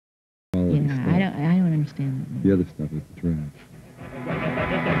understand that. The other stuff is the trash.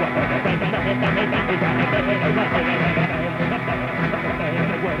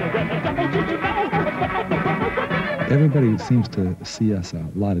 Everybody seems to see us a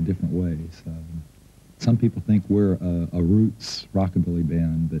lot of different ways. Some people think we're a roots rockabilly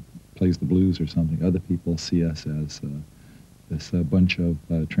band that plays the blues or something. Other people see us as this bunch of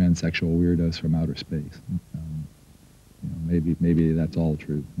transsexual weirdos from outer space. Maybe that's all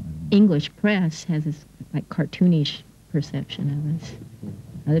true. English press has this like cartoonish perception of us.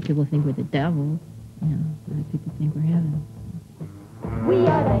 Other people think we're the devil. Other people think we're heaven. We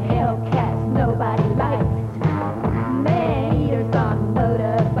are the Hellcats nobody likes. Man-eaters on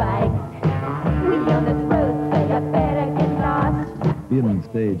motorbikes. We on this road, so you better get lost. Being on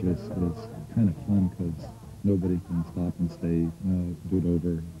stage is kind of fun because nobody can stop and say, no, do it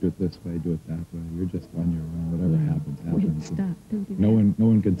over, do it this way, do it that way. You're just on your own. Whatever happens, happens. Stop. Don't do that. No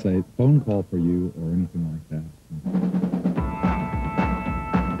one can say phone call for you or anything like that.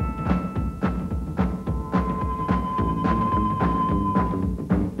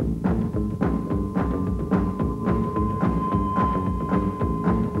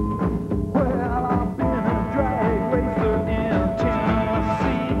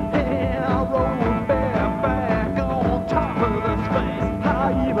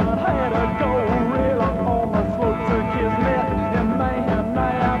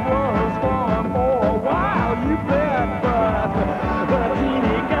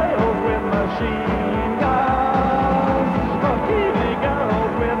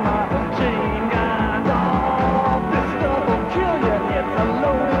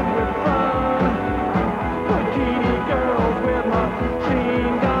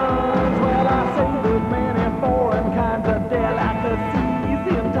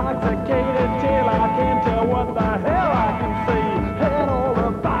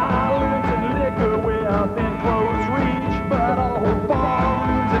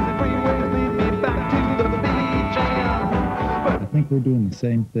 We're doing the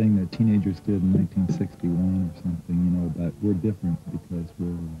same thing that teenagers did in 1961 or something, but we're different because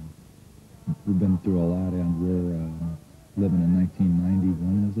we've been through a lot, and we're living in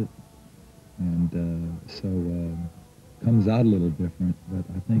 1991, is it? And so comes out a little different, but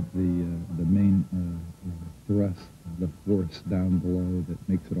I think the main thrust, the force down below that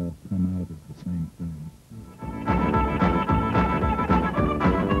makes it all come out is the same thing.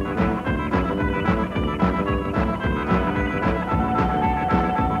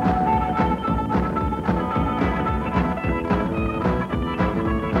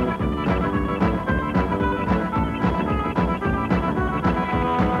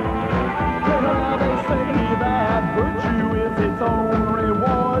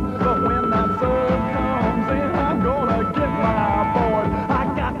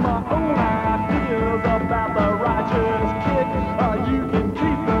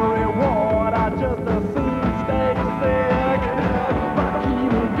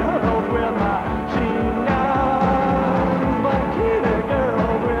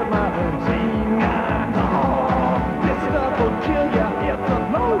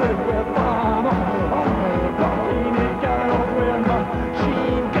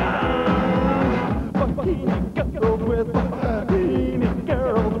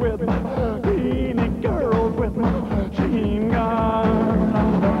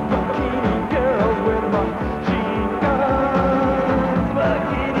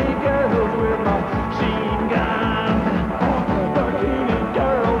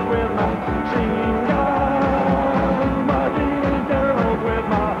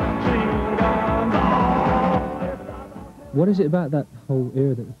 What is it about that whole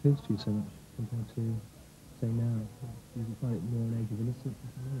era that appeals to you so much compared to, say, now? Do you find it more an age of innocence or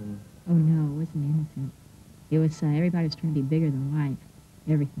something? Oh, no, it wasn't innocent. It was, everybody was trying to be bigger than life.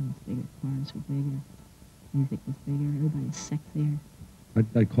 Everything was bigger. Cars were bigger. Music was bigger. Everybody was sexier.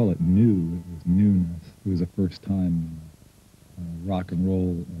 I call it new. It was newness. It was the first time rock and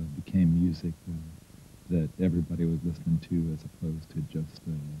roll became music that everybody was listening to, as opposed to just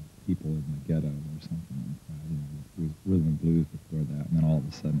people in the ghetto or something like that. It was rhythm and blues before that, and then all of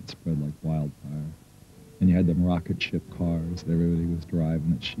a sudden it spread like wildfire. And you had them rocket ship cars that everybody was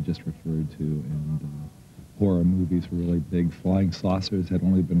driving that she just referred to, and horror movies were really big. Flying saucers had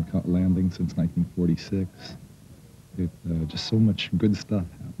only been landing since 1946. Just so much good stuff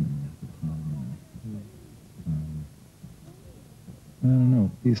happening at the time. I don't know,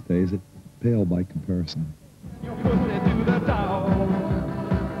 these days it pale by comparison. Your pussy do the dog.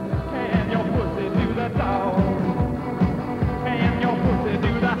 Can your pussy do the dog? Can your pussy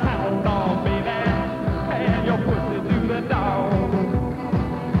do the hound dog, baby? Can your pussy do the dog?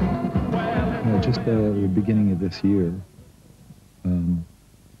 Well, just the beginning of this year,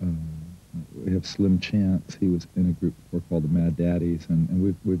 we have Slim Chance. He was in a group before called the Mad Daddies,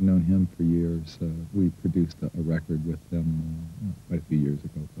 and we've known him for years. We produced a record with them quite a few years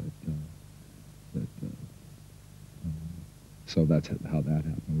ago, so that's how that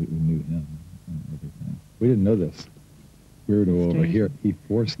happened. We knew him and everything. We didn't know this weirdo over here. He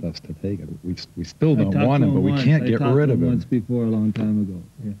forced us to take it. We still don't want him, but we can't get rid of him. Once before, a long time ago.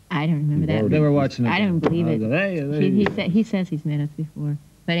 Yeah. I don't remember that. They were watching it. I don't believe it. Hey, He says he's met us before.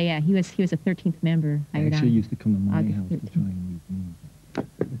 But yeah, he was a 13th member hired actually on. used to come to my August house to 13th. try and meet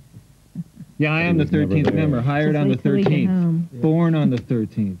me. Yeah, I am the He was never 13th there. member, hired Just on the wait till we get 13th, home. born on the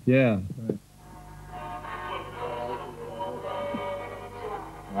 13th. Yeah.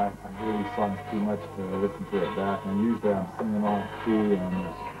 Right. I hear these songs too much to listen to it back, and usually I'm singing on key and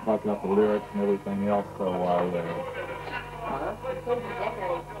talking up the lyrics and everything else, so I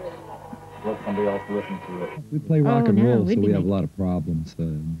let somebody else listen to it. We play rock Oh, and no, roll, we'd so be we have a making- lot of problems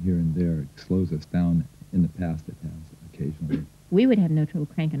here and there. It slows us down. In the past, it has occasionally. We would have no trouble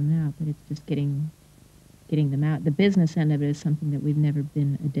cranking them out, but it's just getting them out. The business end of it is something that we've never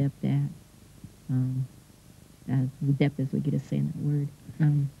been adept at. As adept as we get to saying that word.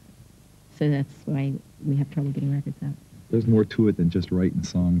 So that's why we have trouble getting records out. There's more to it than just writing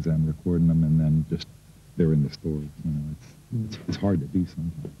songs and recording them and then just they're in the stores. You know, it's hard to do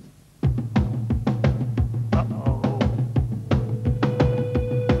sometimes.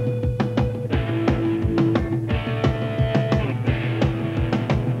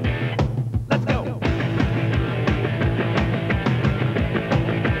 Let's go.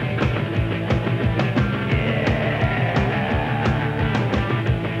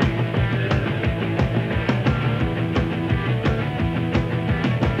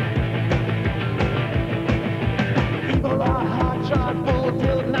 People are hot shot, full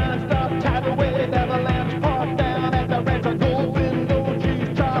tilt, non-stop, tidal wave, avalanche, park down at the ranch, golden gold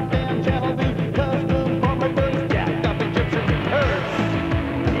cheese, chopped and channel beef, custom from reverse, jacked up Egyptian curse.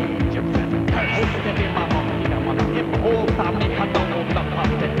 Egyptian curse. Step in my home, you don't want to hip, hold, family, I don't want the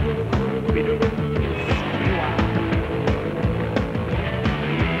puppet. We do this, you are.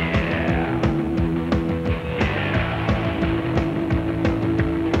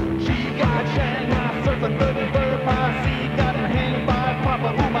 She got Shanghai surfing, burning bird pie. She got him hanged by Papa.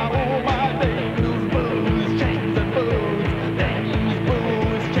 Oh my, they use booze, chains and booze. They use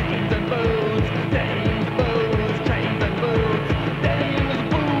booze, chains and booze. They use booze, chains and booze. They use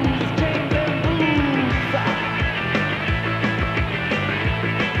booze, chains and booze.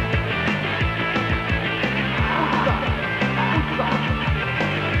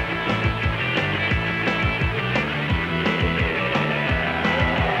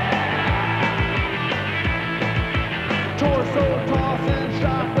 Torso tossing,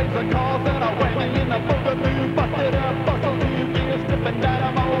 shockwaves are causing a whammy in the boogaloo. Busted up, bustle two gears, stripping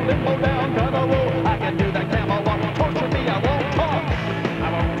dynamo, limbo down, gonna roll. I can do the camel walk, torture me, I won't talk.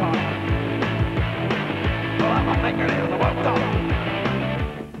 I won't talk. Oh, I'm a fingernail, I won't talk.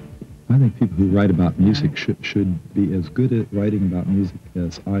 I think people who write about music should be as good at writing about music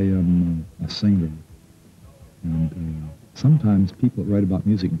as I am a singer. And sometimes people that write about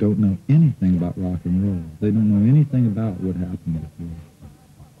music don't know anything about rock and roll. They don't know anything about what happened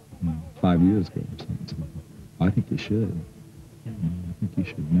before, 5 years ago or something. So I think you should. I think you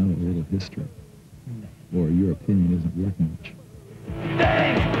should know a little history, or your opinion isn't worth much.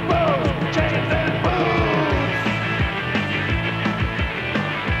 Days, booze, chains and booze.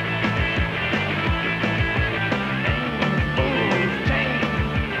 Booze, chains.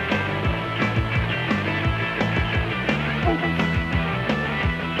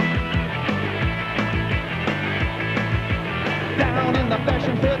 Down in the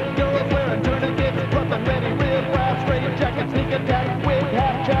fashion pit, girls wearing tourniquets, rough and ready, real rap, straight jacket, sneak attack, wig,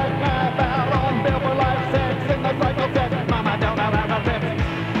 half jack, knife out on bail for life, sex in the psycho set. Mama don't know how to trip.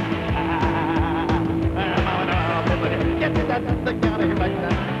 Mama don't know how to flip it. Get that thing out of here like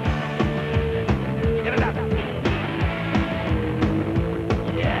that. Get it out.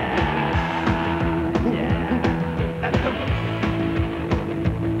 Yeah. That's good.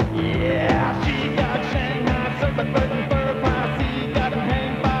 Yeah, she got Shanghai surfing, burning fur pie. She got him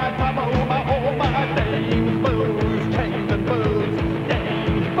hanged by Papa. Oh my, dames, booze, chains and booze.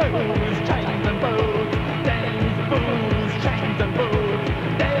 Dames, booze, chains and booze. Dames, booze, chains and booze.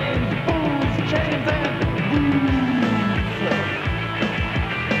 Dames, booze, chains and booze.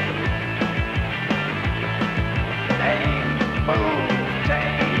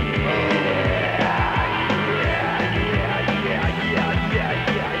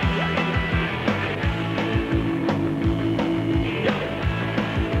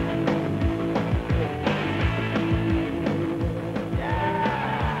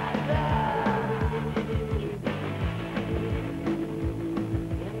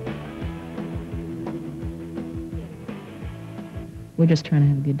 We're just trying to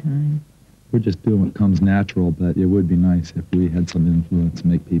have a good time. We're just doing what comes natural, but it would be nice if we had some influence to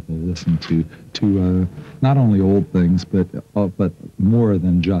make people listen to not only old things, but more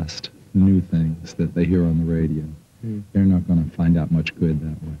than just new things that they hear on the radio. They're not going to find out much good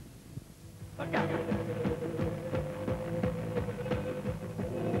that way.